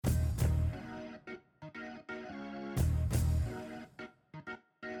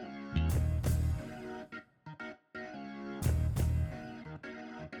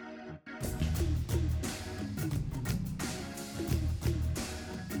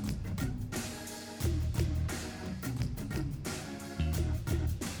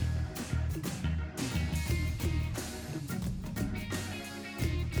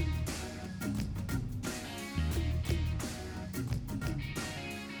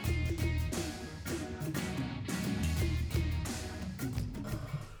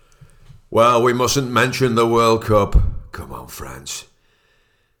Well, we mustn't mention the World Cup. Come on, France.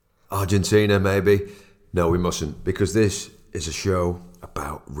 Argentina, maybe? No, we mustn't, because this is a show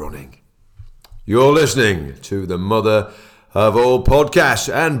about running. You're listening to the mother of all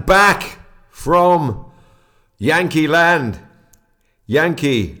podcasts, and back from Yankee Land.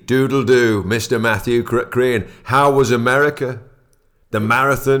 Yankee Doodle-Doo, Mr. Matthew Crean. How was America? The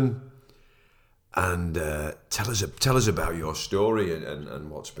marathon? And tell us about your story and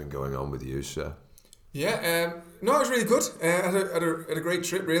what's been going on with you, sir. Yeah, no, it was really good. I had a great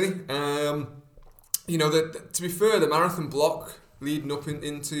trip, really. To be fair, the marathon block leading up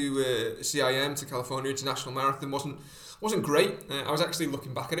into CIM, to California International Marathon, wasn't great. I was actually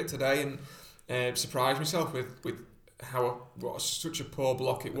looking back at it today and surprised myself with what such a poor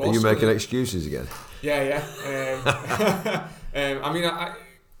block it was. Are you making excuses again? Yeah.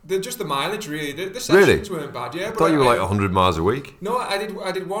 Just the mileage, really. The sessions weren't bad, yeah. I thought you were like 100 miles a week. No, I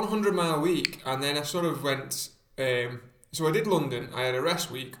did 100 mile a week, and then I sort of went. So I did London. I had a rest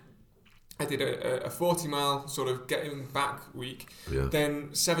week. I did a 40 mile sort of getting back week. Yeah.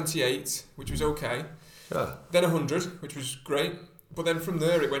 Then 78, which was okay. Yeah. Then 100, which was great. But then from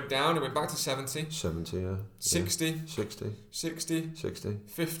there it went down. It went back to 70. 70, yeah. 60. Yeah. 60. 60. 60.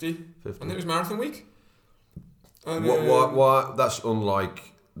 50. And then it was marathon week. And, what? That's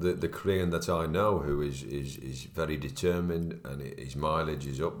unlike the Korean that I know, who is very determined, and his mileage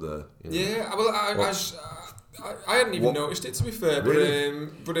is up there. You know? Yeah, well, I hadn't even noticed it, to be fair. Really?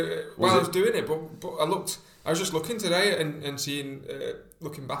 But while I was doing it, but I was just looking today and seeing,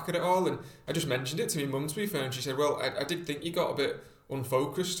 looking back at it all, and I just mentioned it to my mum, to be fair, and she said, well, I did think you got a bit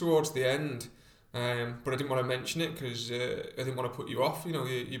unfocused towards the end, but I didn't want to mention it because I didn't want to put you off,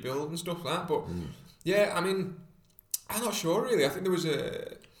 your build and stuff like that. But yeah, I mean, I'm not sure really. I think there was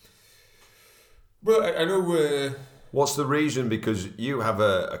I know. What's the reason? Because you have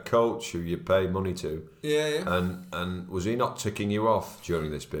a coach who you pay money to. Yeah. And was he not ticking you off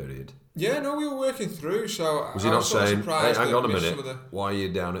during this period? Yeah, no, we were working through. So was he not saying, "Hey, hang on a minute, the... why are you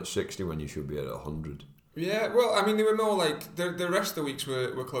down at 60 when you should be at 100?" Yeah, well, I mean, they were more like the rest of the weeks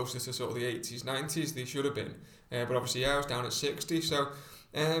were closer to sort of the 80s, 90s. They should have been, but obviously, I was down at 60. So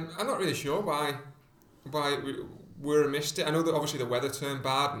I'm not really sure why we missed it. I know that obviously the weather turned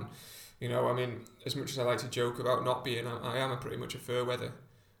bad, and I mean, as much as I like to joke about not being, I am pretty much a fair weather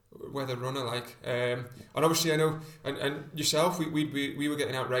runner, like, and obviously I know, and yourself, we were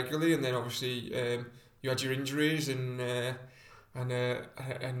getting out regularly, and then obviously you had your injuries and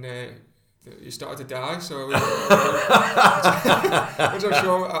you started to die, so which I'm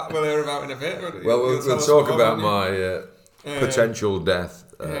sure we'll hear about in a bit. Well, we'll talk about my potential death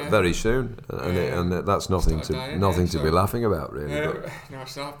very soon, and that's nothing to be laughing about, really. No,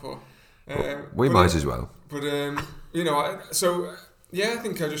 it's not, but we might as well. But I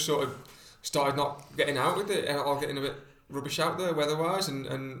think I just sort of started not getting out with it, or getting a bit rubbish out there weather-wise, and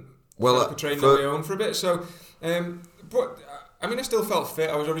training on my own for a bit. So, but I mean, I still felt fit.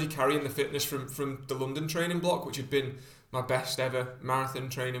 I was already carrying the fitness from the London training block, which had been my best ever marathon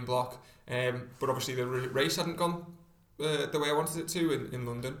training block. But obviously the race hadn't gone the way I wanted it to in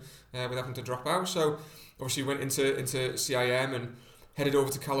London, with having to drop out. So obviously went into CIM and headed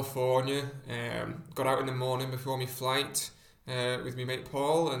over to California. Got out in the morning before my flight with my mate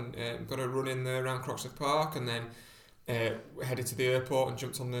Paul, and got a run in there around Croxteth Park, and then headed to the airport and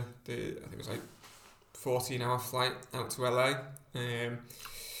jumped on the I think it was like 14-hour flight out to LA.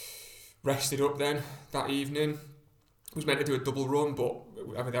 Rested up then that evening. Was meant to do a double run, but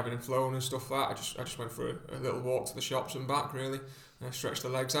having flown and stuff like that, I just went for a little walk to the shops and back, really. Stretched the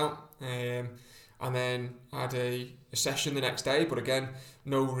legs out. And then I had a session the next day, but again,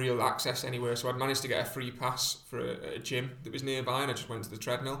 no real access anywhere. So I'd managed to get a free pass for a gym that was nearby, and I just went to the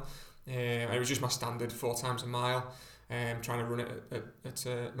treadmill. It was just my standard 4 times a mile. Trying to run it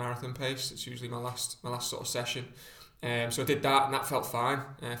at marathon pace. It's usually my last sort of session. So I did that, and that felt fine.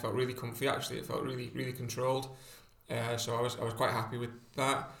 It felt really comfy, actually. It felt really, really controlled. So I was quite happy with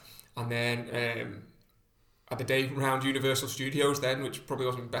that. And then had the day around Universal Studios then, which probably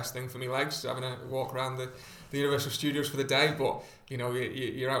wasn't the best thing for my legs, having a walk around the Universal Studios for the day. But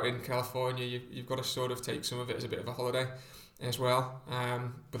you're out in California, you've got to sort of take some of it as a bit of a holiday as well.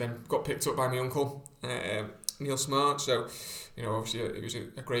 But then got picked up by my uncle, Neil Smart. So obviously he was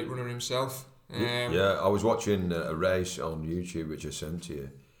a great runner himself. I was watching a race on YouTube which I sent to you,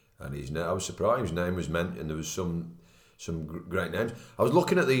 and I was surprised his name was mentioned, and there was some great names. I was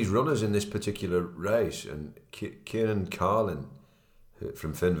looking at these runners in this particular race, and Kieran Carlin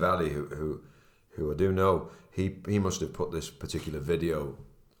from Finn Valley, who I do know, he must have put this particular video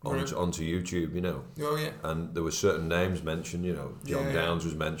onto YouTube, you know. Oh yeah. And there were certain names mentioned, you know, John Downs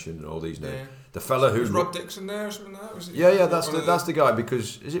was mentioned, and all these names. Yeah. The fella who was Rod Dixon there or something like that? Was it, yeah, that's the guy.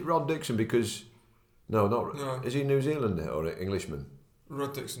 Because is it Rod Dixon? Because no. Is he New Zealander or Englishman?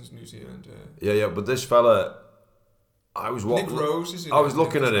 Rod Dixon's New Zealand. Yeah. But this fella, Nick Rose, is he? I was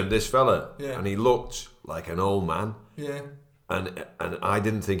looking at him, this fella, Yeah. and he looked like an old man. Yeah. And I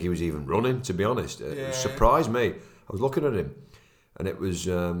didn't think he was even running, to be honest. It Yeah. surprised me. I was looking at him, and it was,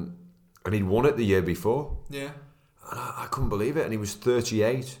 and he'd won it the year before. Yeah. And I couldn't believe it. And he was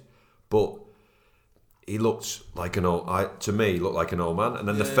 38, but he looked like an old. To me, he looked like an old man. And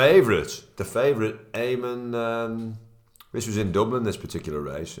then the favourite, Eamon. This was in Dublin, this particular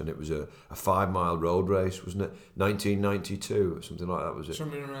race, and it was a 5 mile road race, wasn't it? 1992 or something like that, was it?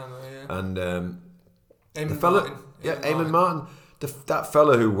 Something around there, yeah. And Eamon fella, Martin. Eamon Martin. That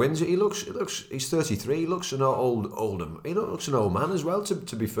fella who wins it, he looks. He's 33. He looks an older. He looks an old man as well.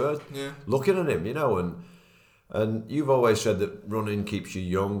 To be fair, Yeah. looking at him, you know, and you've always said that running keeps you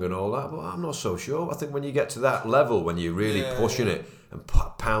young and all that, but I'm not so sure. I think when you get to that level, when you're really pushing it and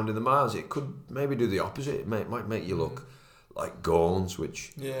pounding the miles, it could maybe do the opposite. It might make you look like Gauns,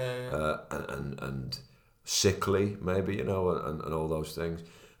 which and sickly, maybe, you know, and all those things.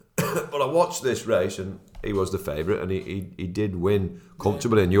 But I watched this race, and he was the favourite, and he did win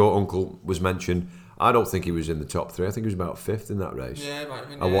comfortably. And your uncle was mentioned. I don't think he was in the top 3. I think he was about 5th in that race. Yeah, might have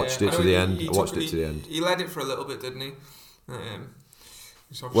been, I watched it to the end. He led it for a little bit, didn't he?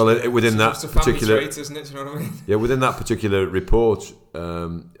 Well, within that particular trait, isn't it? Do you know what I mean? Yeah, within that particular report,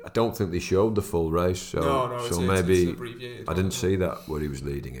 I don't think they showed the full race. So, maybe it's abbreviated. I didn't see that where he was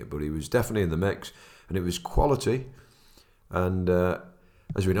leading it, but he was definitely in the mix, and it was quality. And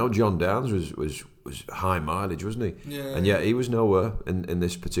as we know, John Downs was high mileage, wasn't he? Yeah. And yet he was nowhere in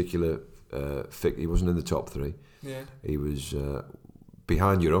this particular. He wasn't in the top 3. Yeah. He was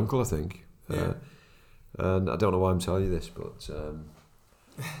behind your uncle, I think. Yeah. And I don't know why I'm telling you this, but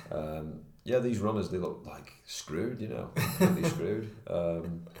these runners, they look like screwed, you know, completely screwed.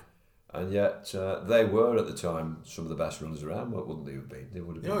 And yet they were at the time some of the best runners around. What wouldn't they have been? They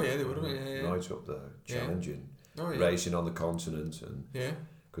would have been. Oh yeah, they would have been. Yeah. Right up there, challenging, racing on the continent, and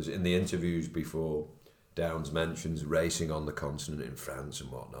because in the interviews before, Downs mentions racing on the continent in France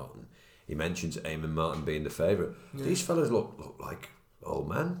and whatnot, and he mentions Eamon Martin being the favourite. Yeah. These fellas look like old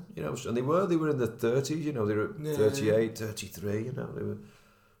men, you know, and they were in the 30s, you know, they were 38, 33, you know, they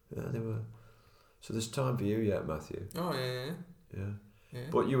were. So there's time for you yet, Matthew. Oh yeah.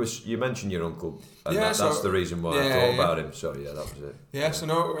 But you mentioned your uncle, and that's the reason why I thought about him. So that was it. Yeah. So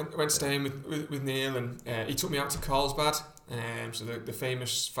no, I went staying with Neil, and he took me out to Carlsbad, so the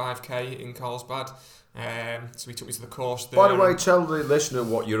famous 5K in Carlsbad. So he took me to the course there. By the way, tell the listener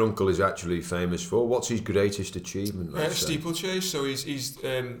what your uncle is actually famous for. What's his greatest achievement? Steeplechase. So he's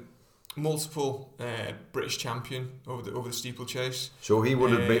multiple British champion over the steeplechase. So he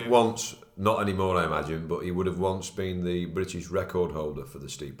would have been once, not anymore I imagine, but he would have once been the British record holder for the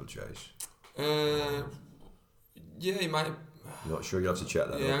steeplechase. Yeah, he might. Not sure, you have to check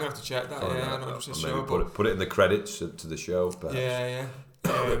that. Yeah, I'm gonna have to check that. I'm not sure. Put it in the credits to the show, perhaps. Yeah.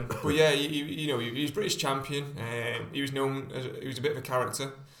 But yeah, he was British champion. He was known as he was a bit of a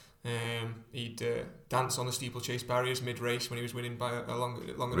character. He'd dance on the steeplechase barriers mid-race when he was winning by a long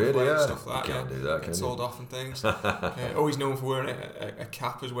enough way and stuff like that. You can't do that, get sold off and things. Always known for wearing a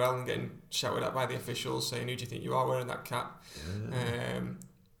cap as well and getting shouted at by the officials saying, "Who do you think you are wearing that cap?"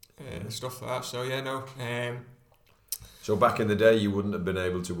 Stuff like that. So yeah, no. So back in the day, you wouldn't have been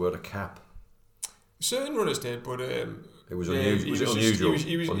able to wear a cap. Certain runners did, but it was unusual. Was it unusual?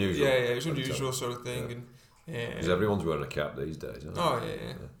 Unusual. Yeah, it was unusual sort of thing. Because everyone's wearing a cap these days. Oh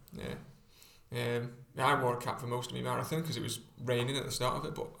yeah. I wore a cap for most of my marathon because it was raining at the start of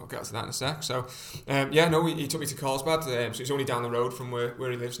it, but I'll get to that in a sec. So, he took me to Carlsbad, so it's only down the road from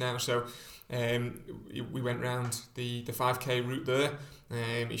where he lives now. So, we went round the 5K route there.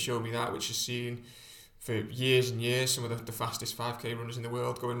 He showed me that, which is seen for years and years. Some of the fastest 5K runners in the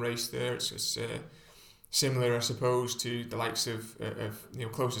world go and race there. It's similar, I suppose, to the likes of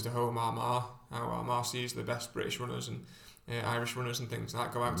closest to home, Armagh. How Armagh sees the best British runners and Irish runners and things like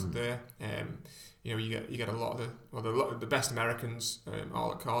that go out to there. You get a lot of the best Americans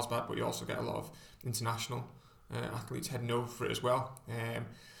all at Carlsbad, but you also get a lot of international athletes heading over for it as well. And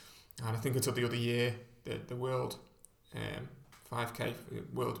I think until the other year, the world 5K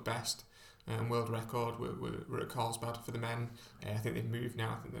world best and world record were at Carlsbad for the men. I think they've moved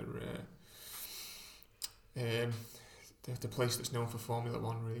now. I think they're the place that's known for Formula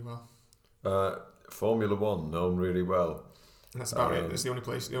One really well. Formula One known really well. And that's about it. That's the only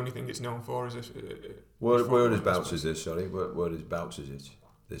place. The only thing it's known for is whereabouts is this? Sorry, whereabouts is it?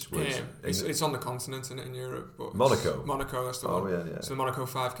 This was it's on the continent and in Europe, but Monaco. Monaco, that's the one. Oh yeah. So the Monaco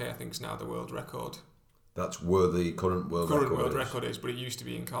 5K, I think, is now the world record. That's where the current world record is, but it used to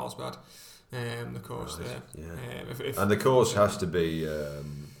be in Carlsbad, the course there. Yeah. And the course has to be.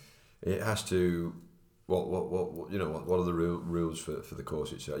 It has to. What what are the rules for the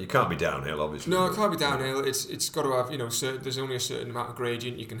course itself? You can't be downhill, obviously. No, it can't be downhill. It's got to have there's only a certain amount of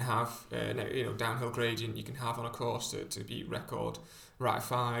gradient you can have. Downhill gradient you can have on a course to be record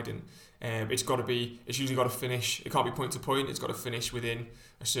ratified, and it's usually got to finish. It can't be point to point. It's got to finish within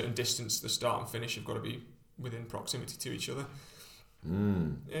a certain distance. The start and finish have got to be within proximity to each other.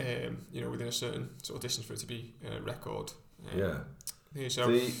 Within a certain sort of distance for it to be record. So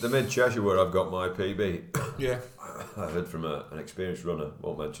the Mid Cheshire where I've got my PB. Yeah, I heard from an experienced runner,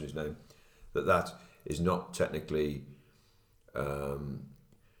 won't mention his name, that is not technically that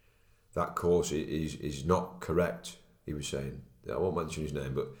course is not correct. He was saying, I won't mention his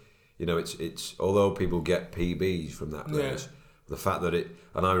name, but it's although people get PBs from that race, the fact that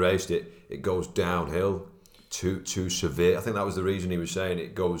and I raced it goes downhill too severe. I think that was the reason he was saying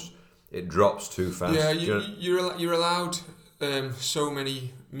it drops too fast. Yeah, you're allowed so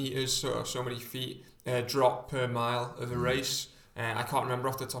many meters or so many feet drop per mile of a race. I can't remember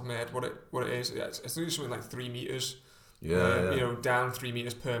off the top of my head what it is. I think it's something like 3 meters. Down 3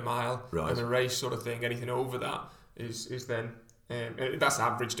 meters per mile of a race sort of thing. Anything over that is then that's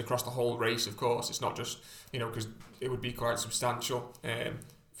averaged across the whole race. Of course, it's not just because it would be quite substantial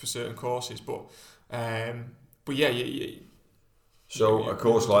for certain courses, but yeah. So a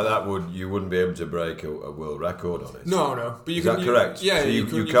course like that you wouldn't be able to break a world record on it. No, but is that correct? Yeah, so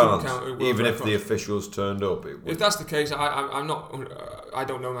you can't even if the officials turned up. If that's the case, I'm not. I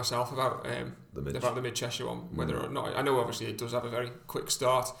don't know myself about the Mid Cheshire one, whether or not. I know obviously it does have a very quick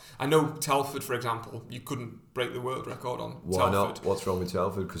start. I know Telford, for example, you couldn't break the world record on. Why Telford. not? What's wrong with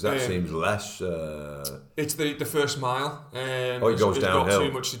Telford? Because that seems less. It's the first mile. It goes downhill. Not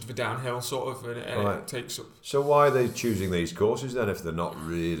too much of a downhill sort of, and it takes up. So why are they choosing these courses then if they're not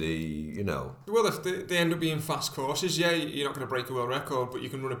really, Well, if they end up being fast courses, you're not going to break a world record, but you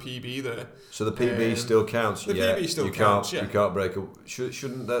can run a PB there. So the PB still counts. The PB still counts. You can't break a.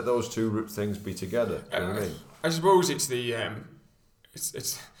 Shouldn't those two things be together? You know what I mean? I suppose it's the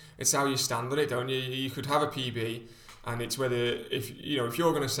it's how you stand on it, don't you? You could have a PB, and it's whether if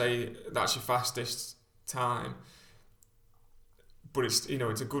you're going to say that's your fastest time, but it's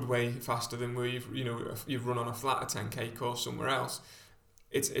it's a good way faster than where you've run on a flatter 10k course somewhere else.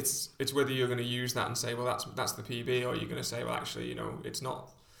 It's whether you're going to use that and say, well, that's the PB, or you're going to say, well, actually, it's not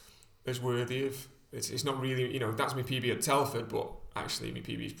as worthy of. It's not really, that's my PB at Telford, but actually my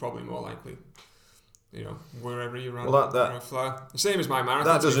PB is probably more likely, wherever you run. Well, that the same as my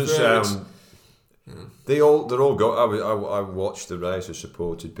marathon. That doesn't sound. They're all go. I watched the race. I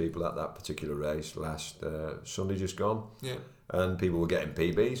supported people at that particular race last Sunday just gone. Yeah. And people were getting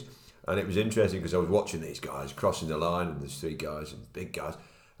PBs, and it was interesting because I was watching these guys crossing the line, and there's 3 guys and big guys,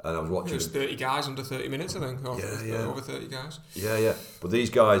 and I was watching. There's 30 guys under 30 minutes, I think. Over 30 guys. Yeah. But these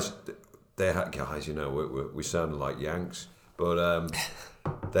guys, they had guys. We sounded like Yanks, but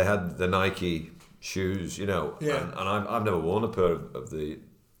they had the Nike shoes, Yeah. And I've never worn a pair of the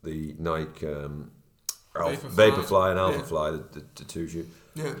Nike Vaporfly and Alphafly, the 2 shoes.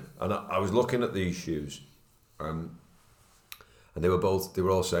 Yeah. And I was looking at these shoes, and they were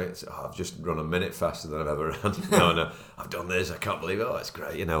all saying, I've just run a minute faster than I've ever run. No, I've done this, I can't believe it. Oh, it's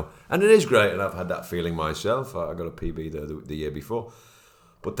great, And it is great, and I've had that feeling myself. I got a PB there the year before.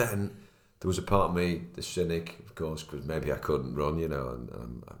 But then there was a part of me, the cynic, of course, because maybe I couldn't run,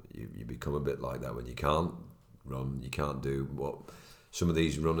 and you become a bit like that when you can't run, you can't do what some of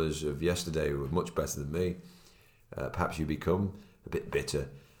these runners of yesterday who were much better than me. Perhaps you become a bit bitter,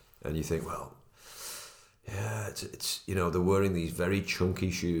 and you think, well, yeah, it's they're wearing these very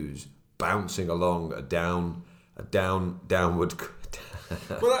chunky shoes, bouncing along a downward.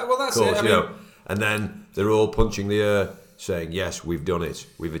 Well, that's course, it. And then they're all punching the air, saying, "Yes, we've done it,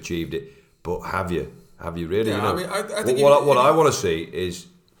 we've achieved it." But have you really? Yeah, I think what I want to see is,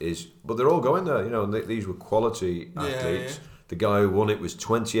 but they're all going there, And these were quality athletes. Yeah. The guy who won it was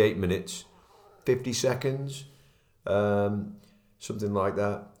 28 minutes, 50 seconds, something like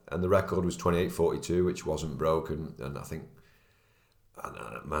that. And the record was 28:42, which wasn't broken. And I think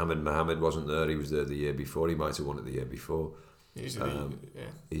Mohammed wasn't there. He was there the year before. He might have won it the year before. He's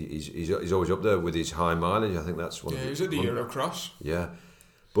always up there with his high mileage. I think that's one. Yeah, he was at the Eurocross. Yeah,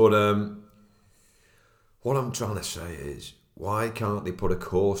 but what I'm trying to say is, why can't they put a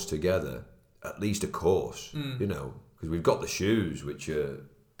course together? At least a course, because we've got the shoes which are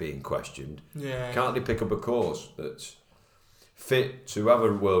being questioned. Yeah. Can't they pick up a course that's fit to have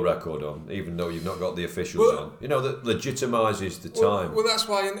a world record on, even though you've not got the officials on? You know, that legitimises the time. Well, that's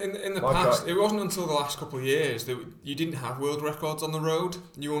why in the past, it wasn't until the last couple of years that you didn't have world records on the road.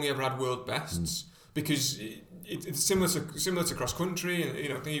 You only ever had world bests because it's similar to cross country, and you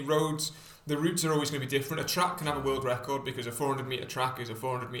know the roads. The routes are always going to be different. A track can have a world record because a 400-metre track is a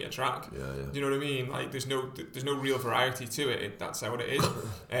 400-metre track. Yeah. Do you know what I mean? Like there's no real variety to it. That's how it is.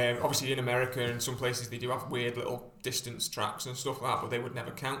 Obviously in America and some places they do have weird little distance tracks and stuff like that, but they would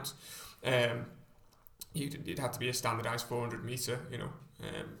never count. It'd have to be a standardised 400-metre,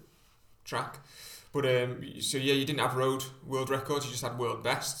 track. But so yeah, you didn't have road world records. You just had world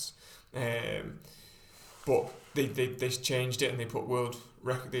bests. But they changed it and they put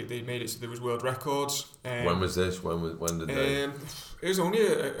they made it so there was world records. When was this? When did they? It was only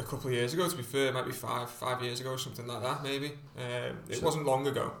a couple of years ago, to be fair. It might be five years ago or something like that, maybe. It wasn't long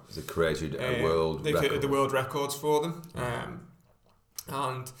ago. They created a world record. They created the world records for them.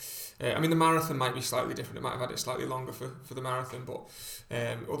 I mean, the marathon might be slightly different. It might have had it slightly longer for the marathon, but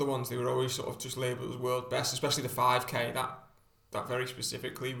other ones, they were always sort of just labelled as world best, especially the 5K. That very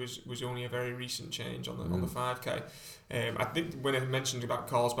specifically was only a very recent change on the 5K. I think when I mentioned about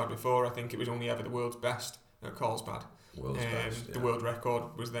Carlsbad before, I think it was only ever the world's best at Carlsbad. The world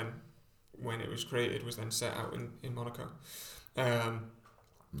record was then, when it was created, was then set out in Monaco.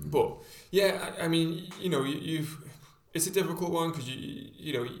 But yeah, I mean, it's a difficult one because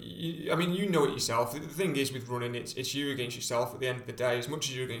you know it yourself. The thing is with running, it's you against yourself at the end of the day, as much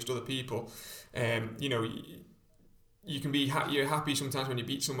as you're against other people. You can be you're happy sometimes when you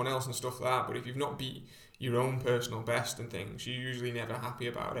beat someone else and stuff like that, but if you've not beat your own personal best and things, you're usually never happy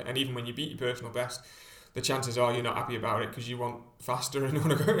about it. And even when you beat your personal best, the chances are you're not happy about it because you want faster and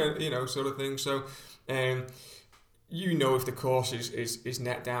want to go, sort of thing. So, if the course is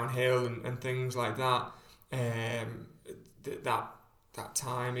net downhill and things like that, that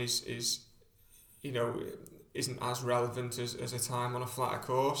time is isn't as relevant as a time on a flatter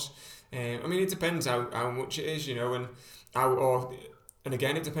course. I mean, it depends how much it is, and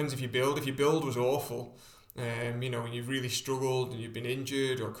again, it depends if your build was awful, and you've really struggled and you've been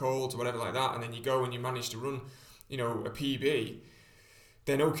injured or cold or whatever like that, and then you go and you manage to run, a PB,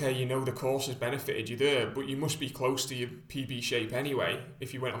 then okay, the course has benefited you there, but you must be close to your PB shape anyway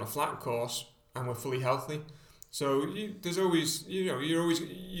if you went on a flat course and were fully healthy. So there's always, you're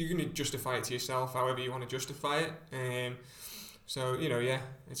going to justify it to yourself however you want to justify it. So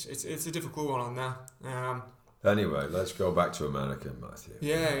it's a difficult one on that. Anyway, let's go back to America, Matthew.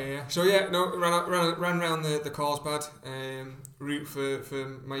 Yeah. So ran around the Carlsbad route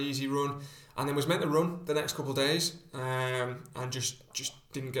for my easy run, and then was meant to run the next couple of days, and just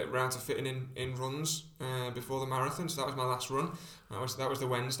didn't get round to fitting in runs before the marathon. So that was my last run. That was the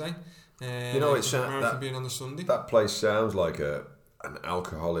Wednesday. It's marathon being on the Sunday. That place sounds like an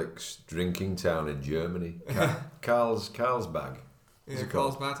alcoholics drinking town in Germany. Carlsbad. Yeah,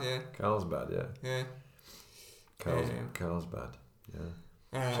 Carlsbad, yeah. Carlsbad, yeah. Yeah. Carlsbad, yeah.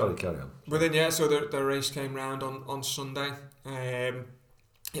 Sorry, carry on. But then, so the race came round on Sunday.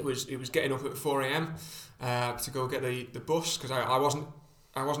 It was getting up at 4 a.m. To go get the bus, because I wasn't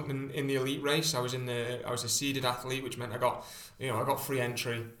in the elite race. I was a seeded athlete, which meant I got free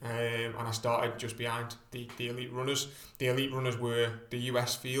entry, and I started just behind the elite runners. The elite runners were the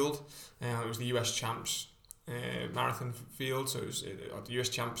US field. It was the US champs marathon field, so it was the US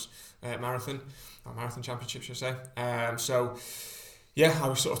champs marathon championship, should I say. So I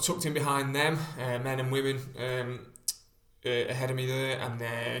was sort of tucked in behind them, men and women ahead of me there, and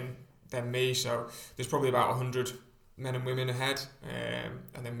then me. So there's probably about 100 men and women ahead,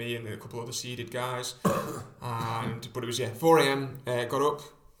 and then me and a couple other seeded guys. But it was 4 a.m. Got up,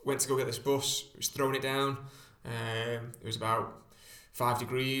 went to go get this bus. Was throwing it down. It was about 5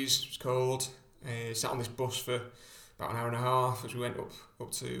 degrees. It was cold. Sat on this bus for about an hour and a half as we went up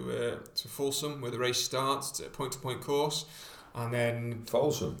to Folsom, where the race starts. It's a point-to-point course, and then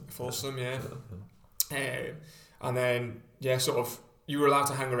Folsom, yeah. And then sort of you were allowed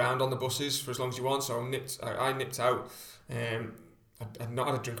to hang around on the buses for as long as you want. So I nipped out. I'd not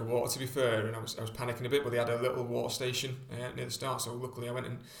had a drink of water, to be fair, and I was panicking a bit, but they had a little water station near the start, so luckily I went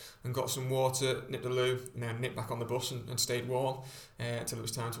and got some water, nipped a loo, and then nipped back on the bus and stayed warm until it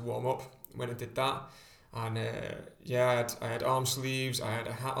was time to warm up. When I did that, and I had arm sleeves, I had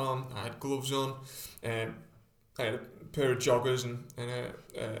a hat on, I had gloves on, I had a pair of joggers and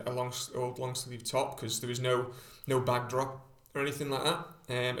a long sleeve top, because there was no bag drop or anything like that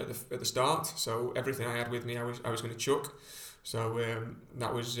at the start. So everything I had with me, I was going to chuck. So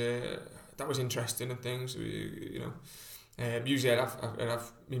that was interesting and things. Usually I'd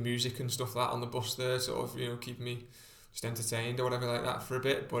have my music and stuff like that on the bus there, sort of keeping me just entertained or whatever like that for a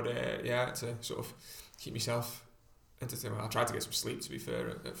bit. But to sort of keep myself entertained. Well, I tried to get some sleep, to be fair,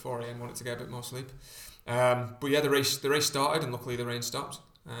 at 4 a.m. Wanted to get a bit more sleep. But yeah, the race started, and luckily the rain stopped,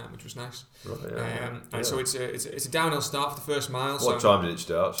 which was nice. Right, And so it's a downhill start for the first mile. What time did it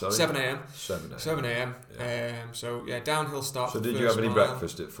start? Sorry? 7 a.m. 7 a.m. Downhill start. So for did the you first have any mile.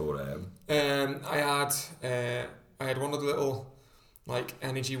 breakfast at 4 a.m.? I had one of the little like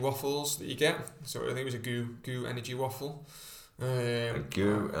energy waffles that you get. So I think it was a goo energy waffle. A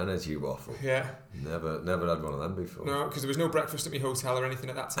goo energy waffle. Yeah. Never had one of them before. No, because there was no breakfast at my hotel or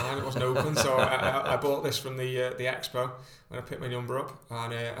anything at that time. It wasn't open, so I bought this from the expo when I picked my number up,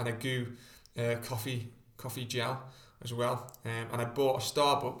 and a goo coffee gel as well. And I bought a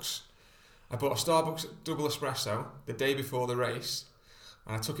Starbucks double espresso the day before the race,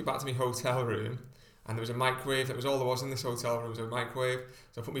 and I took it back to my hotel room. And there was a microwave. That was all there was in this hotel room. Was a microwave.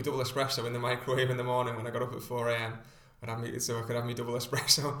 So I put my double espresso in the microwave in the morning when I got up at 4 a.m. So I could have my double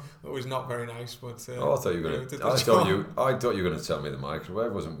espresso. It was not very nice, but I thought you were going to. I thought you were going to tell me the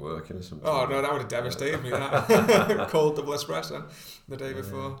microwave wasn't working or something. Oh no, that would have devastated me. That cold double espresso the day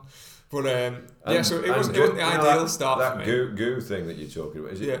before. But so it wasn't the ideal start for me. That goo thing that you're talking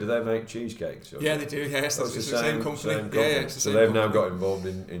about. Do they make cheesecakes? Yeah, they do. Yeah, it's the same company. Yeah, so they've now got involved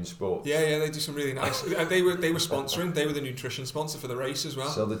in sports. Yeah, they do some really nice. They were sponsoring. They were the nutrition sponsor for the race as well.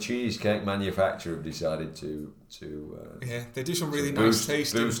 So the cheesecake manufacturer have decided to they do some really nice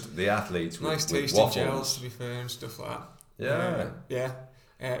tasting boost the athletes with tasting waffles. gels, to be fair, and stuff like that. Yeah.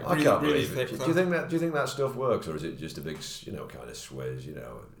 I really, can't really believe thick. it. Do you think that stuff works, or is it just a big, kind of swizz?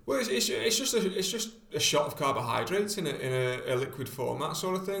 Well, it's just a shot of carbohydrates in a liquid format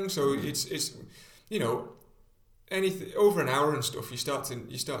sort of thing. So it's anything over an hour and stuff, you start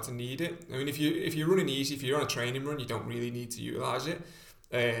to need it. I mean, if you're running easy, if you're on a training run, you don't really need to utilize it.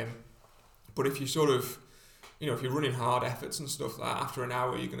 But if you sort of if you're running hard efforts and stuff like that, after an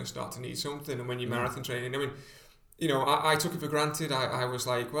hour, you're going to start to need something. And when you're marathon training, I mean, I took it for granted. I was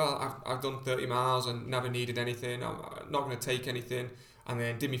like, well, I've done 30 miles and never needed anything. I'm not going to take anything. And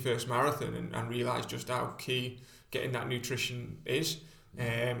then did my first marathon and realised just how key getting that nutrition is.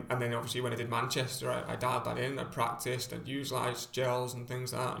 And then obviously when I did Manchester, I dialed that in. I practiced and utilised gels and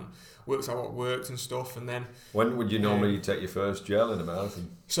things like that, and worked out what worked and stuff. And then when would you normally take your first gel in a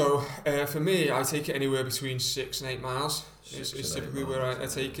marathon? So for me, I take it anywhere between 6 and 8 miles. Is typically where I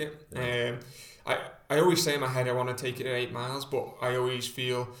take it. Yeah. I always say in my head I want to take it at 8 miles, but I always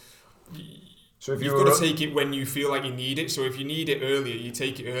feel so if you've got to take it when you feel like you need it. So if you need it earlier, you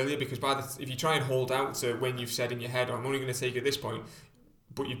take it earlier, because if you try and hold out to when you've said in your head, I'm only going to take it at this point,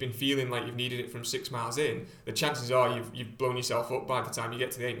 but you've been feeling like you've needed it from 6 miles in, the chances are you've blown yourself up by the time you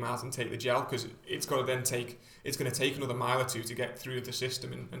get to the 8 miles and take the gel, because it's going to take another mile or two to get through the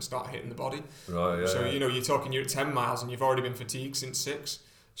system and start hitting the body. Right. Yeah. So you're at 10 miles and you've already been fatigued since 6.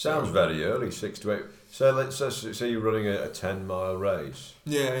 Sounds very early, 6 to 8. So let's say you're running a 10-mile race.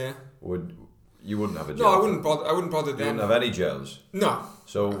 Yeah. You wouldn't have a gel? No, I wouldn't bother then. You wouldn't have any gels? No.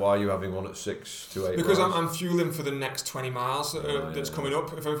 So why are you having one at 6 to 8 because miles? I'm fueling for the next 20 miles that's coming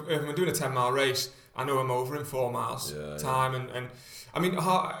up. If I'm doing a 10-mile race, I know I'm over in 4 miles time. And I mean,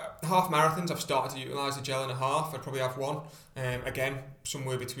 half marathons, I've started to utilise a gel and a half. I'd probably have one. Again,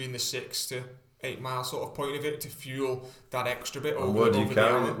 somewhere between the 6 to 8 mile sort of point of it to fuel that extra bit. And where do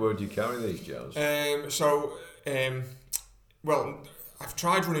you carry these gels? Well, I've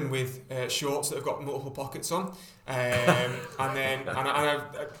tried running with shorts that have got multiple pockets on, and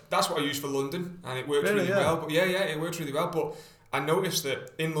that's what I use for London, and it works really well. But it works really well. But I noticed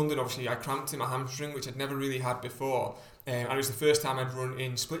that in London, obviously, I cramped in my hamstring, which I'd never really had before, and it was the first time I'd run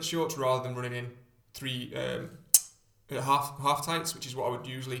in split shorts rather than running in 3 half tights, which is what I've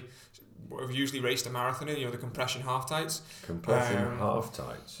usually raced a marathon in, the compression half tights. Compression half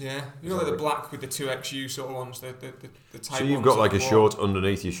tights? Yeah. Like the black with the 2XU sort of ones, the tight. So you've got like a short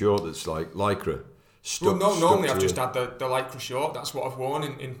underneath your short that's like Lycra? Normally I've just had the Lycra short. That's what I've worn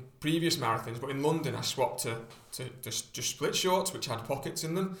in previous marathons. But in London I swapped to just split shorts, which had pockets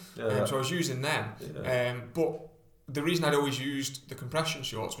in them. So I was using them. Yeah. But the reason I'd always used the compression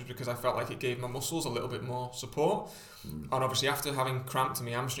shorts was because I felt like it gave my muscles a little bit more support. And obviously after having cramped in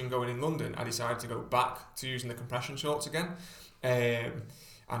my hamstring going in London, I decided to go back to using the compression shorts again. And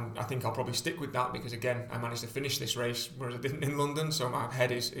I think I'll probably stick with that because, again, I managed to finish this race whereas I didn't in London. So my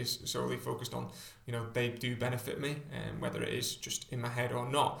head is solely focused on, they do benefit me, whether it is just in my head or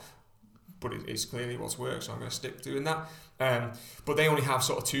not. But it's clearly what's worked, so I'm going to stick doing that. But they only have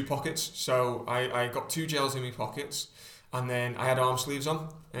sort of 2 pockets. So I got 2 gels in my pockets, and then I had arm sleeves on.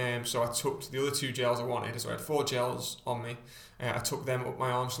 So I took the other 2 gels I wanted. So I had 4 gels on me. I took them up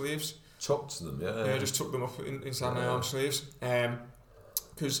my arm sleeves. tucked them, yeah. Yeah, I just tucked them up inside my arm sleeves.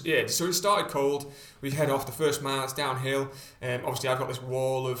 So it started cold. We head off the first mile. It's downhill. Obviously, I've got this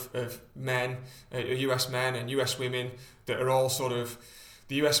wall of men, US men and US women that are all sort of.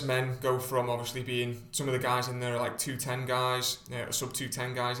 The US men go from obviously being some of the guys in there are like 210 guys, sub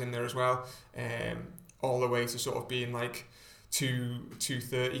 210 guys in there as well, all the way to sort of being like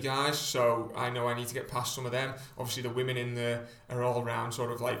 230 guys. So I know I need to get past some of them. Obviously, the women in there are all around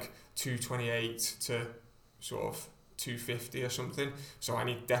sort of like 228 to sort of 250 or something, so I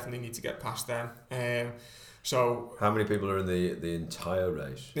definitely need to get past them. So how many people are in the entire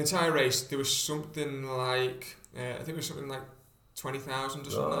race? The entire race, there was something like I think it was something like 20,000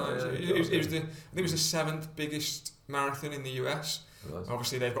 or something. I think it was the seventh biggest marathon in the US. Right.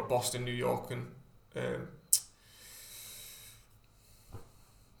 Obviously, they've got Boston, New York, and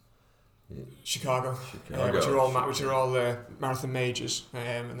Chicago, which are all marathon majors,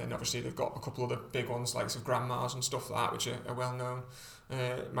 and then obviously they've got a couple of the big ones like some Grand Mars and stuff like that, which are well known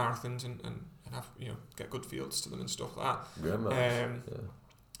marathons and have get good fields to them and stuff like that. Grand Mars,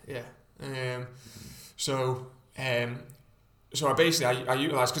 So I basically I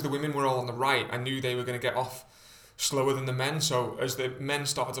utilised, because the women were all on the right, I knew they were going to get off slower than the men. So as the men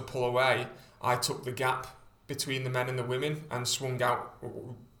started to pull away, I took the gap between the men and the women and swung out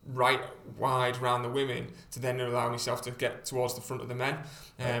right wide around the women to then allow myself to get towards the front of the men.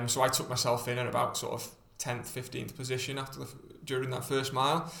 So I took myself in at about sort of 10th, 15th position during that first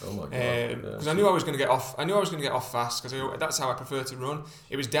mile. Oh my god! Because I knew I was going to get off. I knew I was going to get off fast because that's how I prefer to run.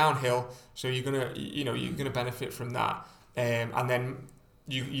 It was downhill, so you're gonna benefit from that. And then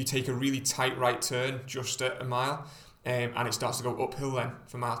you take a really tight right turn just at a mile, and it starts to go uphill then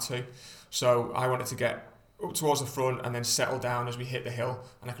for mile 2. So I wanted to get up towards the front and then settle down as we hit the hill,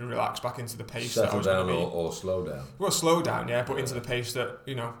 and I can relax back into the pace. Settle down or slow down? Well, slow down, yeah, but into the pace that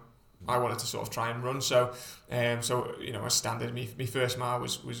I wanted to sort of try and run. So as standard, my first mile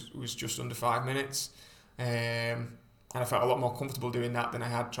was just under 5 minutes, and I felt a lot more comfortable doing that than I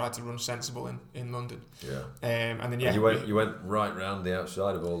had tried to run sensible in London. Yeah. And then you went right round the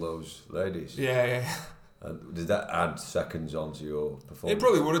outside of all those ladies. Yeah. Did that add seconds onto your performance? It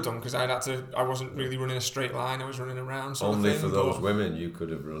probably would have done, because I wasn't really running a straight line. I was running around. Only for those women, you could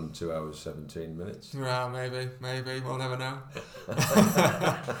have run 2 hours 17 minutes. Well, maybe we'll never know.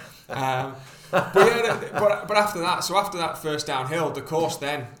 But after that first downhill, the course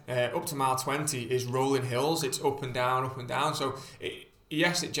then up to mile 20 is rolling hills. It's up and down. So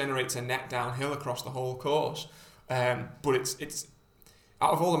it generates a net downhill across the whole course. But it's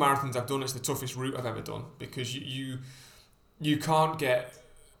out of all the marathons I've done, it's the toughest route I've ever done, because you can't get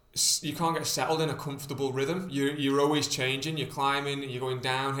settled in a comfortable rhythm. You're always changing. You're climbing. You're going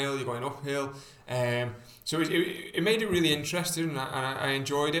downhill. You're going uphill. So it made it really interesting, and I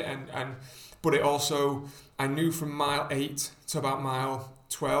enjoyed it. But it also, I knew from mile 8 to about mile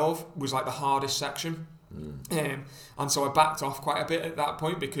 12 was like the hardest section. And so I backed off quite a bit at that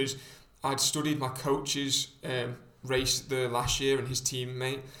point, because I'd studied my coach's race the last year and his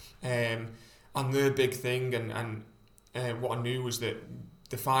teammate, and their big thing, and what I knew was that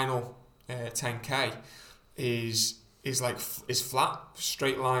the final 10k is flat,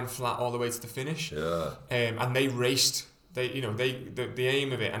 straight line flat all the way to the finish. Yeah. And they raced. The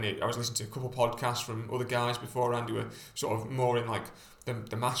aim of it, and I was listening to a couple of podcasts from other guys beforehand who were sort of more in like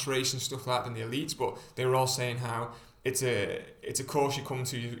the mass race and stuff like that than the elites, but they were all saying how it's a course you come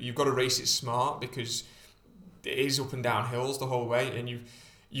to. You've got to race it smart, because it is up and down hills the whole way, and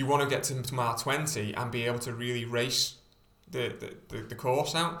you want to get to mile 20 and be able to really race the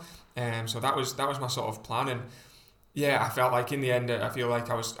course out. So that was my sort of plan, and yeah, I felt like in the end, I feel like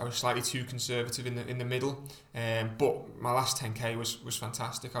I was slightly too conservative in the middle. But my last 10k was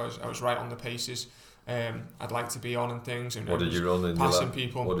fantastic. I was right on the paces I'd like to be on and things. And what did you run in passing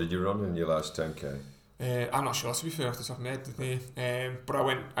people? What did you run in your last 10k? I'm not sure, to be fair, off the top of my head. But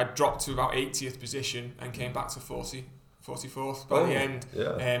I dropped to about 80th position and came back to 44th by the end.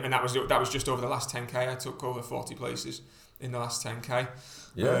 Yeah. And that was just over the last 10k. I took over 40 places in the last 10k.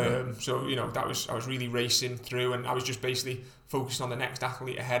 Yeah. So I was really racing through, and I was just basically focused on the next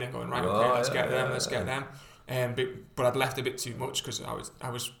athlete ahead and going, right, okay, let's get them. But I'd left a bit too much, because I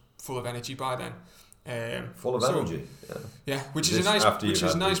was full of energy by then. Full of energy. Yeah, which is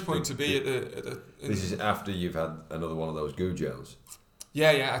a nice point to be at the. This is after you've had another one of those goo gels.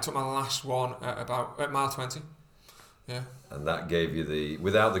 Yeah. I took my last one at mile 20. Yeah. And that gave you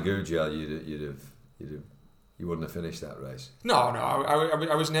without the goo gel, you wouldn't have finished that race. No,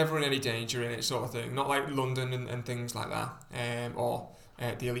 I was never in any danger in it, sort of thing. Not like London and things like that, or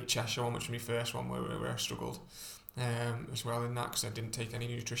the Elite Cheshire one, which was my first one where I struggled. as well in that because I didn't take any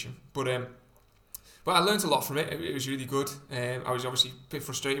nutrition. But I learned a lot from it. It was really good. I was obviously a bit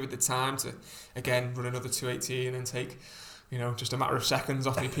frustrated with the time to, again, run another 2:18 and take, just a matter of seconds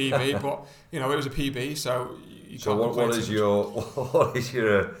off my PB. But, it was a PB, so you can't complain what is your what is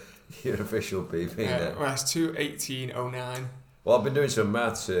your official PB now? Well, it's 2:18.09. Well, I've been doing some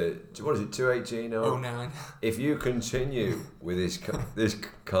maths. What is it, 2:18.09? If you continue with this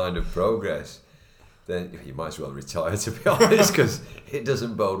kind of progress, then you might as well retire, to be honest, because it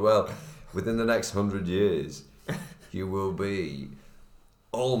doesn't bode well. Within the next 100 years, you will be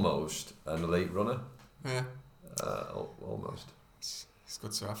almost an elite runner. Yeah. Almost. It's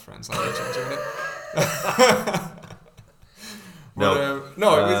good to have friends like you doing it.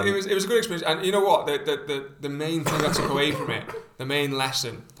 It was a good experience, and you know what? The main thing I took away from it, the main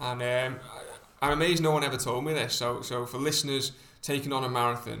lesson, and I'm amazed no one ever told me this. So for listeners taking on a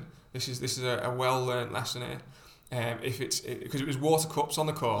marathon, this is a well learned lesson here. Because it was water cups on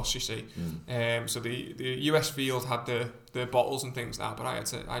the course, you see. So the US field had the bottles and things like that,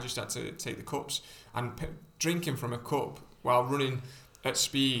 but I just had to take the cups, and drinking from a cup while running at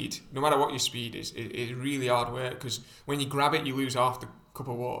speed, no matter what your speed is really hard work, because when you grab it, you lose half the cup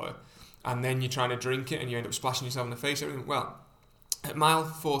of water, and then you're trying to drink it, and you end up splashing yourself in the face. Everything. Well, at mile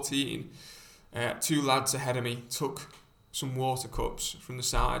 14, 2 lads ahead of me took some water cups from the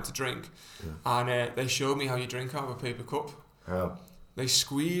side to drink, and they showed me how you drink out of a paper cup. How? They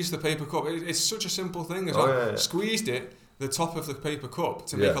squeezed the paper cup. It's such a simple thing as well. Yeah. Squeezed it, the top of the paper cup,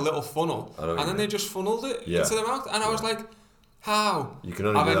 to make a little funnel, and then they just funneled it into the mouth, and I was like, how? You can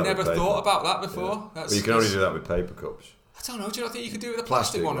only I've never thought about that before. Yeah. But you can only do that with paper cups. I don't know. Do you not think you could do it with a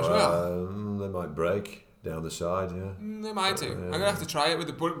plastic one as well? They might break down the side. Yeah, they might do. I'm gonna have to try it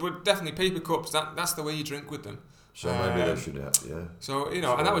with but definitely paper cups. That's the way you drink with them. So maybe they should have. Yeah. So and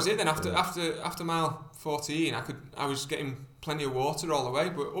that was it. Then after mile 14, I was getting plenty of water all the way.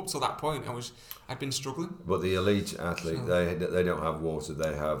 But up till that point, I'd been struggling. But the elite athlete, they don't have water.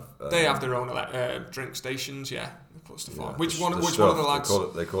 They have their own drink stations. Yeah. Put stuff on. Which one of the lads?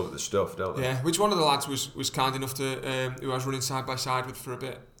 They call it the stuff, don't they? Yeah. Which one of the lads was kind enough to who I was running side by side with for a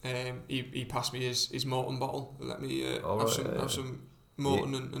bit. He passed me his Morton bottle. Let me have some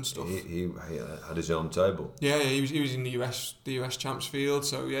Morton and stuff. He had his own table. Yeah, he was in the US champs field.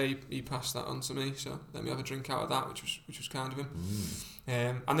 So yeah, he passed that on to me. So let me have a drink out of that, which was kind of him.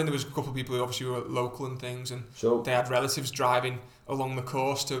 And then there was a couple of people who obviously were local and things, and they had relatives driving along the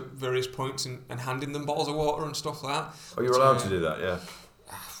course to various points and handing them bottles of water and stuff like that. Oh, you're allowed to do that, yeah?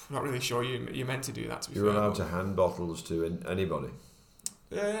 I'm not really sure you're meant to do that, to be fair. You're allowed to hand bottles to anybody?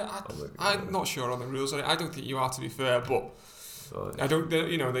 I'm not sure on the rules. I don't think you are, to be fair, but I don't.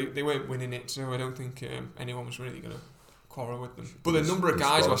 They weren't winning it, so I don't think anyone was really going to quarrel with them. But the number of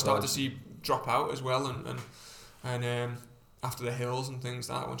guys who I started to see drop out as well, and after the hills and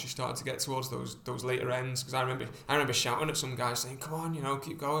things like that, once you started to get towards those later ends, because I remember shouting at some guys saying, "Come on,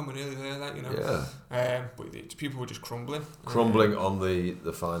 keep going, we're nearly there," Yeah. But people were just crumbling on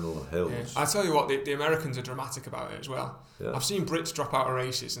the final hills. Yeah. I tell you what, the Americans are dramatic about it as well. Yeah. I've seen Brits drop out of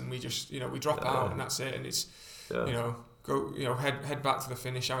races, and we just we drop out, and that's it, and it's go head back to the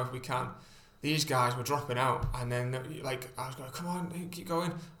finish however we can. These guys were dropping out, and then I was going, "Come on, keep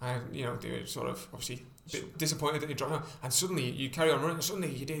going," and they were sort of obviously a bit disappointed that they dropped out, and suddenly you carry on running, and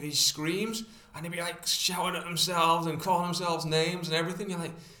suddenly you do these screams, and they'd be shouting at themselves and calling themselves names and everything. You're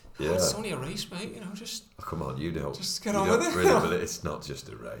like, it's only a race, mate. Just come on, you don't just get on with it. Really, but it's not just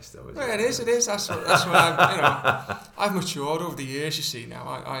a race, though. Is it is. That's what I've matured over the years. You see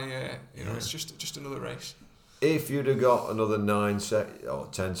now, it's just another race. If you'd have got another 9 or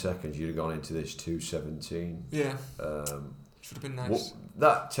 10 seconds, you'd have gone into this 2:17. Yeah. Should have been nice.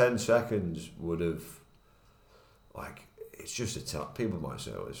 That 10 seconds would have, it's just a time. People might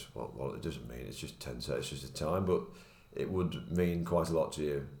say, well, it doesn't mean it's just 10 seconds, it's just a time, but it would mean quite a lot to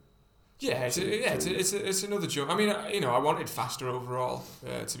you. Yeah, it's another jump. I mean, I wanted faster overall.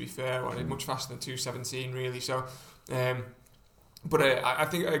 To be fair, I wanted much faster than 2:17, really. So. But I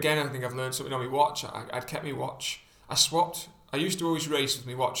think I've learned something on my watch. I'd kept my watch. I used to always race with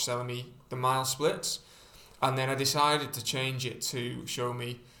my watch telling me the mile splits, and then I decided to change it to show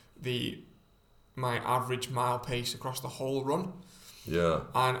me my average mile pace across the whole run. Yeah.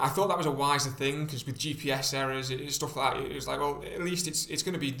 And I thought that was a wiser thing, because with GPS errors, stuff like that, it was like, well, at least it's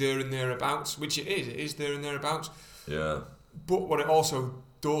going to be there and thereabouts, which it is. It is there and thereabouts. Yeah. But what it also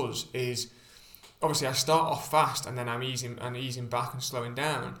does is, obviously, I start off fast, and then I'm easing back and slowing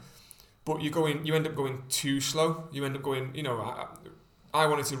down. But you end up going too slow. You end up going, I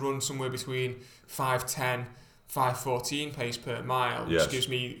wanted to run somewhere between 5:10, 5:14 pace per mile, which gives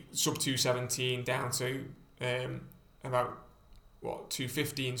me sub 2:17 down to about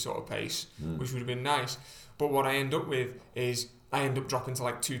 2:15 sort of pace, which would have been nice. But what I end up with is I end up dropping to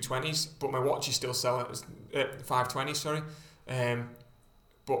like 2:20s, but my watch is still selling at 5:20. Sorry,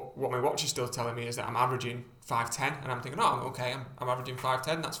 but what my watch is still telling me is that I'm averaging 5:10, and I'm thinking, oh, okay, I'm averaging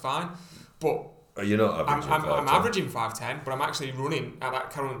 5:10, that's fine. But you're not averaging I'm averaging 5:10, but I'm actually running at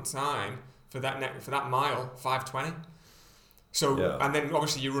that current time for that mile 5:20. So and then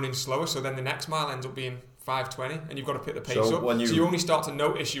obviously you're running slower, so then the next mile ends up being 5:20, and you've got to pick the pace up. So you only start to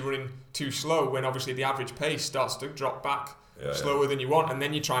notice you're running too slow when obviously the average pace starts to drop back slower than you want, and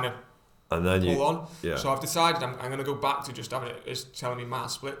then you're trying to pull on. Yeah. So I've decided I'm going to go back to just having it as telling me mile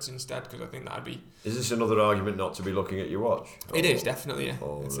splits instead, because I think that'd be. Is this another argument not to be looking at your watch? It is definitely. Yeah.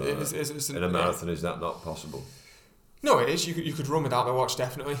 It's in a marathon, is that not possible? No, it is. You could run without the watch,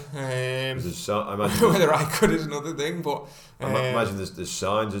 definitely. Whether I could is another thing, but I imagine there's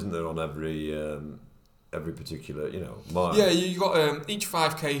signs, isn't there, on every particular mile? Yeah, you got each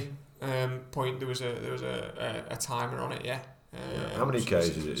 5k point. There was a timer on it. Yeah. How many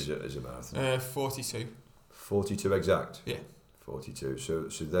k's is a marathon? 42. 42 exact. Yeah. 42. So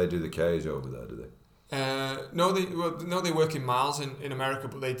they do the k's over there, do they? No, they work in miles in America,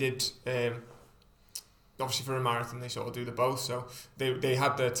 but they did. Obviously, for a marathon, they sort of do the both. So they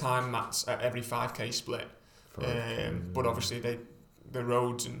had the time mats at every 5k split, but obviously the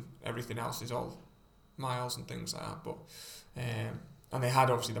roads and everything else is all miles and things like that. But and they had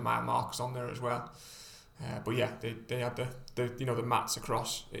obviously the mile markers on there as well. But yeah, they had the mats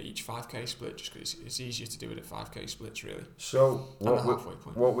across at each 5k split, just because it's easier to do it at 5k splits really. So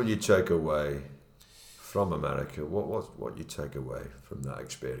what would you take away from America? What you take away from that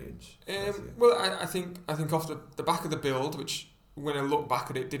experience? Well, I think off the back of the build, which when I look back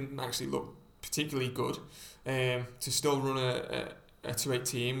at it didn't actually look particularly good. To still run a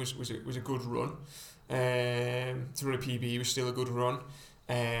 2:18 was a good run. To run a PB was still a good run.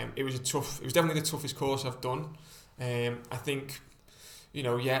 It was definitely the toughest course I've done. I think,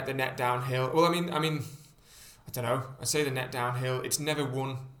 the net downhill. Well, I mean, I don't know. I'd say the net downhill. It's never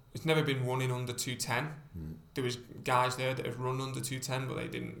been won in under 2:10. There was guys there that have run under 2:10, but they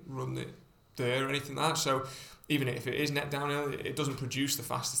didn't run it there or anything like that. So even if it is net downhill, it doesn't produce the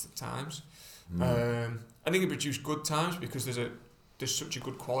fastest of times. I think it produced good times because there's such a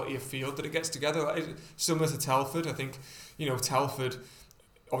good quality of field that it gets together. Like, similar to Telford, I think Telford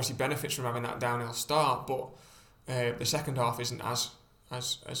obviously benefits from having that downhill start, but the second half isn't as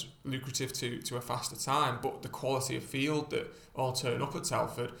lucrative to a faster time. But the quality of field that all turn up at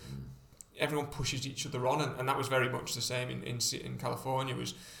Telford, everyone pushes each other on, and that was very much the same in California.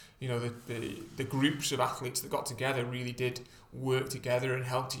 Was the groups of athletes that got together really did work together and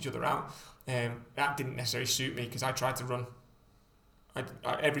helped each other out. That didn't necessarily suit me because I tried to run. I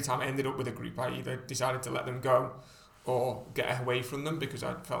every time I ended up with a group, I either decided to let them go or get away from them because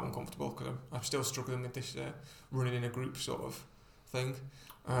I felt uncomfortable, because I'm still struggling with this running in a group sort of thing.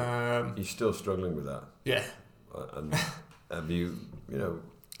 You're still struggling with that? Yeah. And have you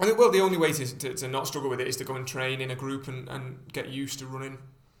I think, well, the only way to not struggle with it is to go and train in a group and get used to running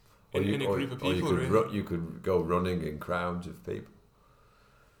in a group of people. You could go running in crowds of people,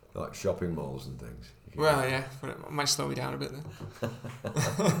 like shopping malls and things. Well, yeah, but it might slow me down a bit then.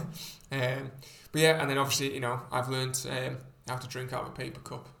 But yeah, and then obviously, I've learned how to drink out of a paper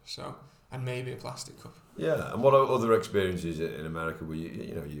cup, and maybe a plastic cup. Yeah, and what other experiences in America were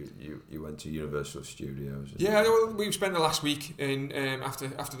you went to Universal Studios? Yeah, well, we spent the last week in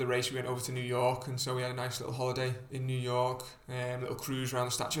after the race. We went over to New York, and so we had a nice little holiday in New York, little cruise around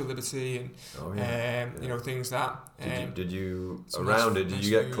the Statue of Liberty, and things that. Did you around it? Did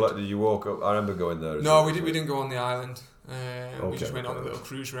you get? Did you walk up? I remember going there. No, we didn't go on the island. We just went on a little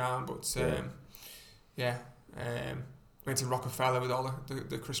cruise around, but went to Rockefeller with all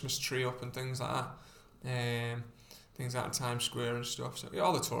the Christmas tree up and things like that. Things out in Times Square and stuff. So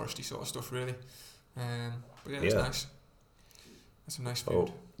all the touristy sort of stuff, really. But yeah, it's nice. That's some nice food.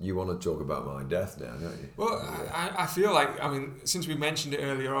 Oh, you want to talk about my death now, don't you? Well, I feel like, since we mentioned it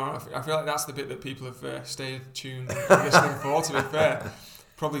earlier on, I feel like that's the bit that people have stayed tuned and listening for, to be fair.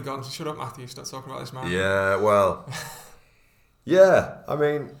 Probably gone, shut up, Matthew, stop talking about this man. Yeah, well,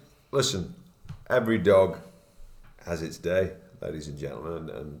 listen, every dog has its day, ladies and gentlemen,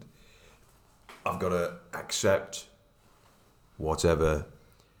 and I've got to accept whatever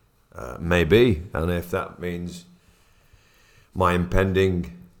may be, and if that means my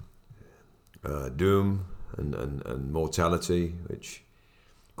impending doom and mortality, which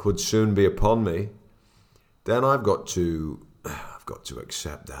could soon be upon me, then I've got to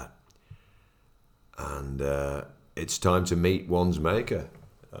accept that, and it's time to meet one's maker,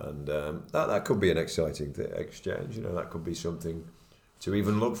 And that could be an exciting exchange. That could be something to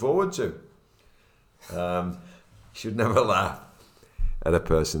even look forward to. You should never laugh at a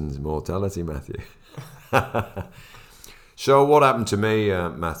person's mortality, Matthew. So what happened to me,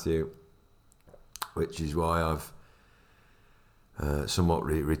 Matthew, which is why I've somewhat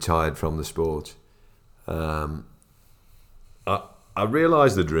retired from the sport. I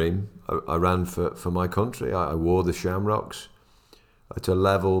realised the dream. I ran for my country. I wore the shamrocks at a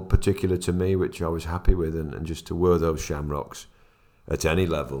level particular to me, which I was happy with, and just to wear those shamrocks at any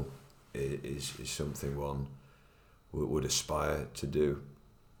level is something one would aspire to do.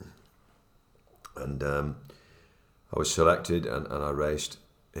 And I was selected, and I raced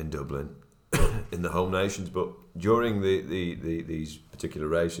in Dublin in the home nations. But during these particular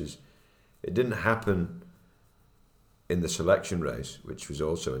races, it didn't happen in the selection race, which was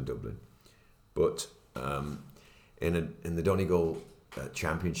also in Dublin, but in the Donegal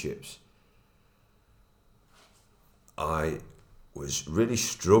Championships, I was really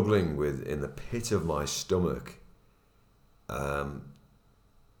struggling with, in the pit of my stomach,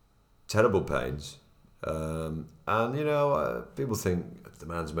 terrible pains, and people think the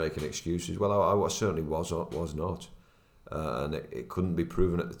man's making excuses. Well, I certainly was not, and it couldn't be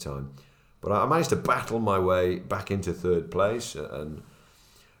proven at the time. But I managed to battle my way back into third place, and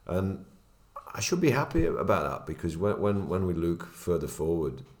I should be happy about that, because when we look further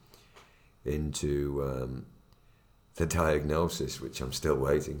forward into the diagnosis, which I'm still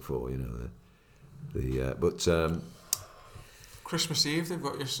waiting for, but Christmas Eve, they've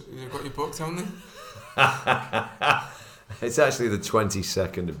got you booked, haven't they? It's actually the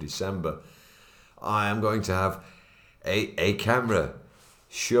 22nd of December. I am going to have a camera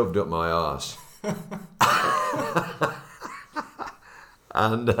shoved up my arse.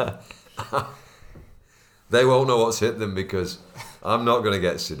 And they won't know what's hit them, because I'm not going to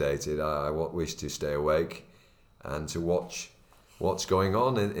get sedated. I wish to stay awake and to watch what's going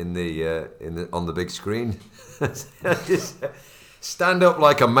on on the big screen. Just stand up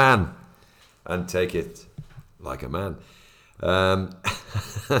like a man and take it like a man. And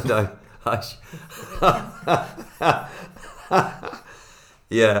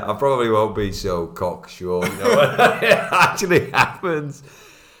yeah, I probably won't be so cocksure, when it actually happens.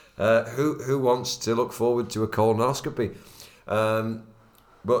 Who wants to look forward to a colonoscopy?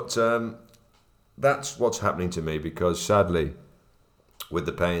 But that's what's happening to me, because sadly, with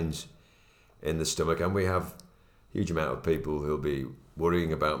the pains in the stomach, and we have a huge amount of people who'll be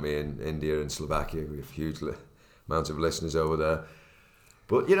worrying about me in India and Slovakia. We have huge amounts of listeners over there.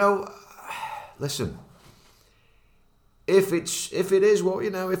 But listen. If it's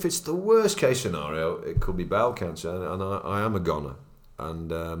the worst case scenario, it could be bowel cancer, and I am a goner.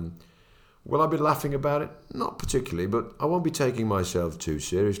 And will I be laughing about it? Not particularly, but I won't be taking myself too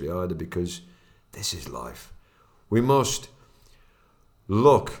seriously either, because this is life. We must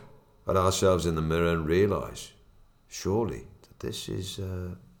look at ourselves in the mirror and realise, surely, that this is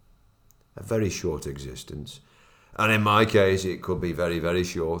a very short existence. And in my case, it could be very, very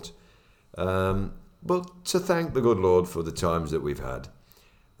short. But to thank the good Lord for the times that we've had,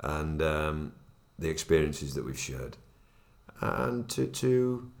 and the experiences that we've shared, and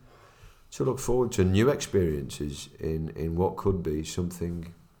to look forward to new experiences in what could be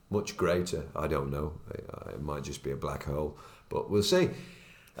something much greater. I don't know. It might just be a black hole, but we'll see.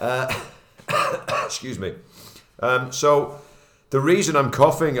 Excuse me. So the reason I'm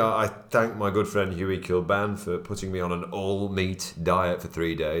coughing, I thank my good friend Huey Kilban for putting me on an all-meat diet for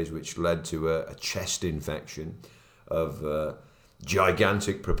 3 days, which led to a chest infection of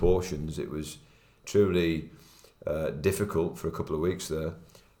gigantic proportions. It was truly difficult for a couple of weeks there.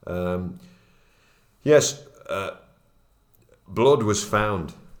 Yes, blood was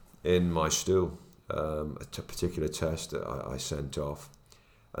found in my stool, a particular test that I sent off.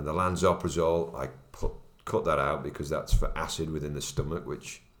 And the lansoprazole, I cut that out, because that's for acid within the stomach,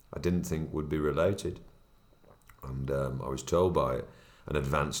 which I didn't think would be related. And I was told by an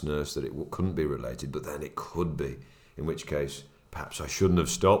advanced nurse that it couldn't be related, but then it could be, in which case perhaps I shouldn't have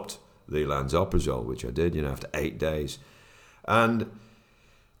stopped the lansoprazole, which I did, after 8 days. And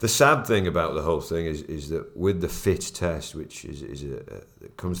the sad thing about the whole thing is that with the FIT test, which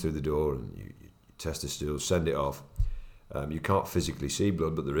it comes through the door and you test the stool, send it off, you can't physically see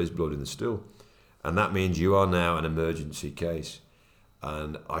blood, but there is blood in the stool. And that means you are now an emergency case.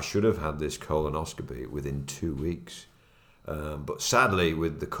 And I should have had this colonoscopy within 2 weeks. But sadly,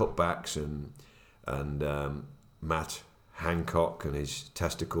 with the cutbacks and Matt Hancock and his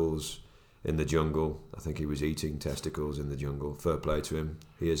testicles in the jungle, I think he was eating testicles in the jungle. Fair play to him.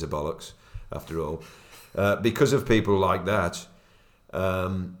 He is a bollocks, after all. Because of people like that,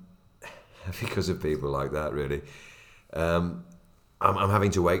 um, because of people like that, really. I'm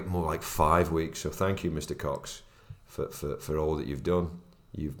having to wait more like 5 weeks. So thank you, Mr. Cox, for all that you've done.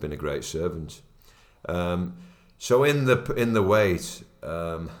 You've been a great servant. So in the wait,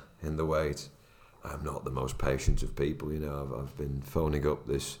 I'm not the most patient of people. You know, I've been phoning up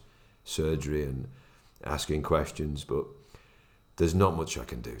this surgery and asking questions, but there's not much I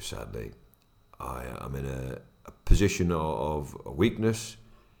can do, sadly. I'm in a position of weakness,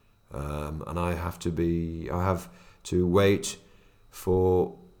 and I have to wait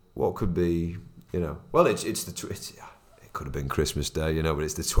for what could be, you know. Well, it could have been Christmas Day, you know, but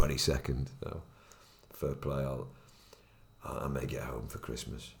it's the 22nd. So fair play. I may get home for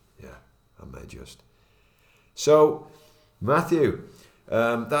Christmas. Yeah, I may just. So, Matthew,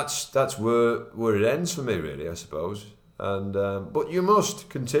 that's where it ends for me, really, I suppose. And but you must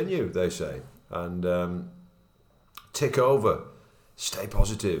continue, they say, and tick over. Stay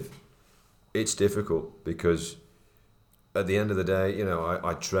positive. It's difficult because at the end of the day, you know,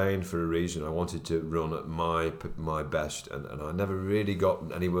 I trained for a reason. I wanted to run at my best, and I never really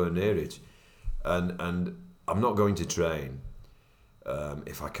got anywhere near it. And I'm not going to train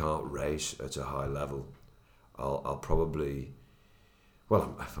if I can't race at a high level. I'll probably,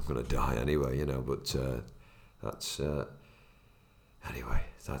 well, I'm going to die anyway, you know. But anyway,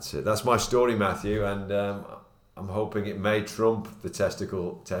 that's it. That's my story, Matthew, and I'm hoping it may trump the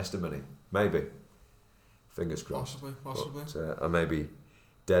testicle testimony. Maybe. Fingers crossed. Possibly. But, I may be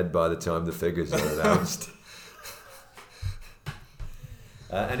dead by the time the figures are announced.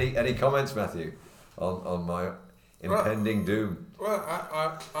 Any comments, Matthew, on my impending doom? Well,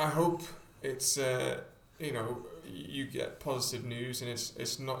 I hope it's you know, you get positive news and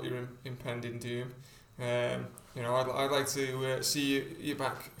it's not your impending doom. You know, I'd like to see you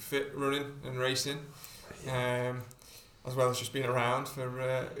back fit, running and racing, as well as just being around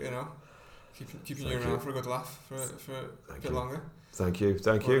for you know, keeping you around for a good laugh for a bit longer. Thank you.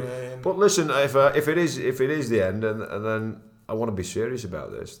 But listen, if it is the end, and then I want to be serious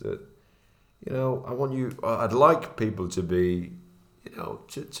about this. That, you know, I'd like people to be, you know,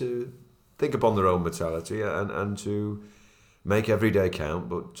 to think upon their own mortality and to make every day count,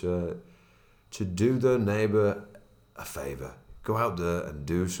 but to do their neighbour a favour. Go out there and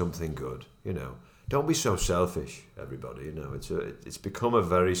do something good. You know, don't be so selfish, everybody. You know, it's become a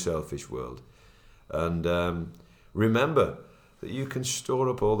very selfish world, and remember that you can store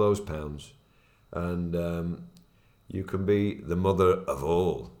up all those pounds, and you can be the mother of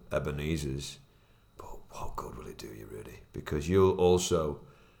all Ebenezers. But what good will it do you, really? Because you'll also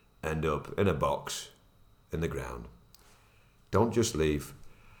end up in a box in the ground. Don't just leave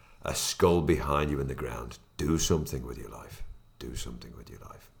a skull behind you in the ground. Do something with your life. Do something with your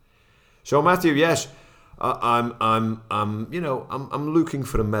life. So, Matthew, yes, I'm looking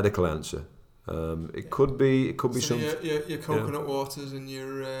for a medical answer. It could be so something. Your coconut waters and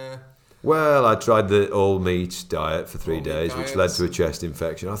your. Well, I tried the all meat diet for 3 days, which led diets. to a chest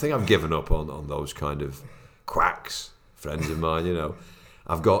infection. I think I've given up on those kind of quacks, friends of mine. You know,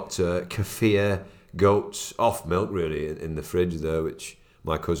 I've got kefir goats off milk really in the fridge there, which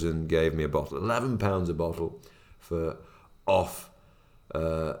my cousin gave me a bottle, £11 a bottle for off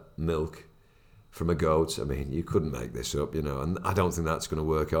milk from a goat. I mean, you couldn't make this up, you know, and I don't think that's going to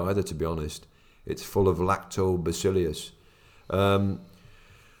work either, to be honest. It's full of lactobacillus.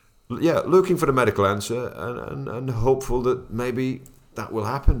 Looking for a medical answer and hopeful that maybe that will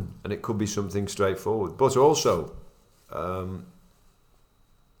happen, and it could be something straightforward. But also,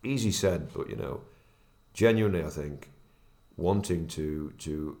 easy said, but, you know, genuinely, I think, wanting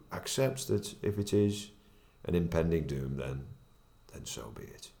to accept that if it is an impending doom, then so be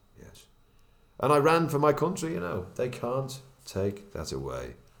it. Yes. And I ran for my country, you know. They can't take that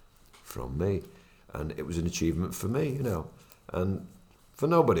away from me. And it was an achievement for me, you know, and for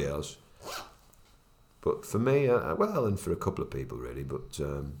nobody else. But for me, and for a couple of people, really. But,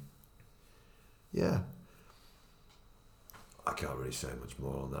 yeah. I can't really say much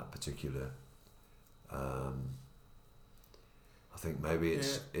more on that particular. I think maybe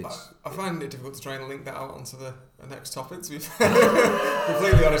it's. I find it difficult to try and link that out onto the next topic, to be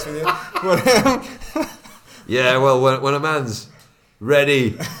completely honest with you. Yeah, well, when a man's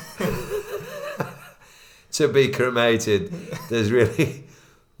ready to be cremated, there's really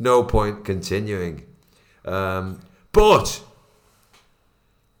no point continuing. But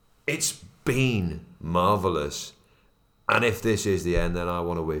it's been marvellous. And if this is the end, then I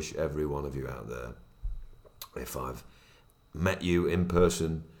want to wish every one of you out there, if I've met you in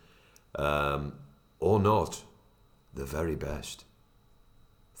person or not, the very best.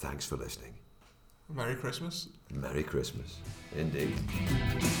 Thanks for listening. Merry Christmas. Merry Christmas, indeed.